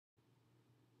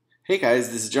Hey guys,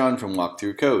 this is John from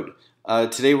Walkthrough Code.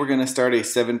 Today we're going to start a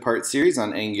 7-part series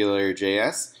on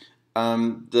AngularJS.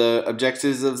 The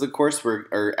objectives of the course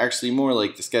are actually more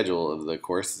like the schedule of the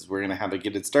course. We're going to have a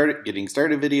getting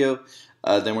started video.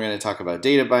 Then we're going to talk about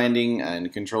data binding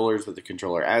and controllers with the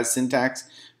controller as syntax.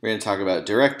 We're going to talk about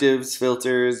directives,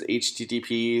 filters,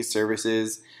 HTTP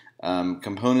services,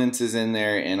 components is in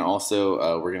there, and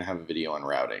also we're going to have a video on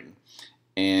routing.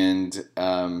 And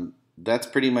that's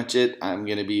pretty much it. I'm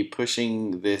going to be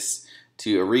pushing this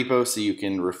to a repo so you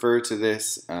can refer to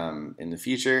this in the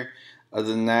future. Other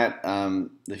than that,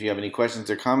 if you have any questions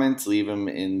or comments, leave them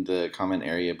in the comment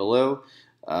area below.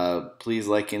 Please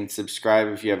like and subscribe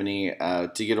if you have any.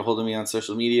 To get a hold of me on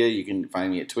social media, you can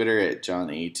find me at Twitter at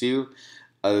JohnA2.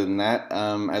 Other than that,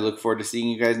 I look forward to seeing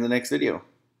you guys in the next video.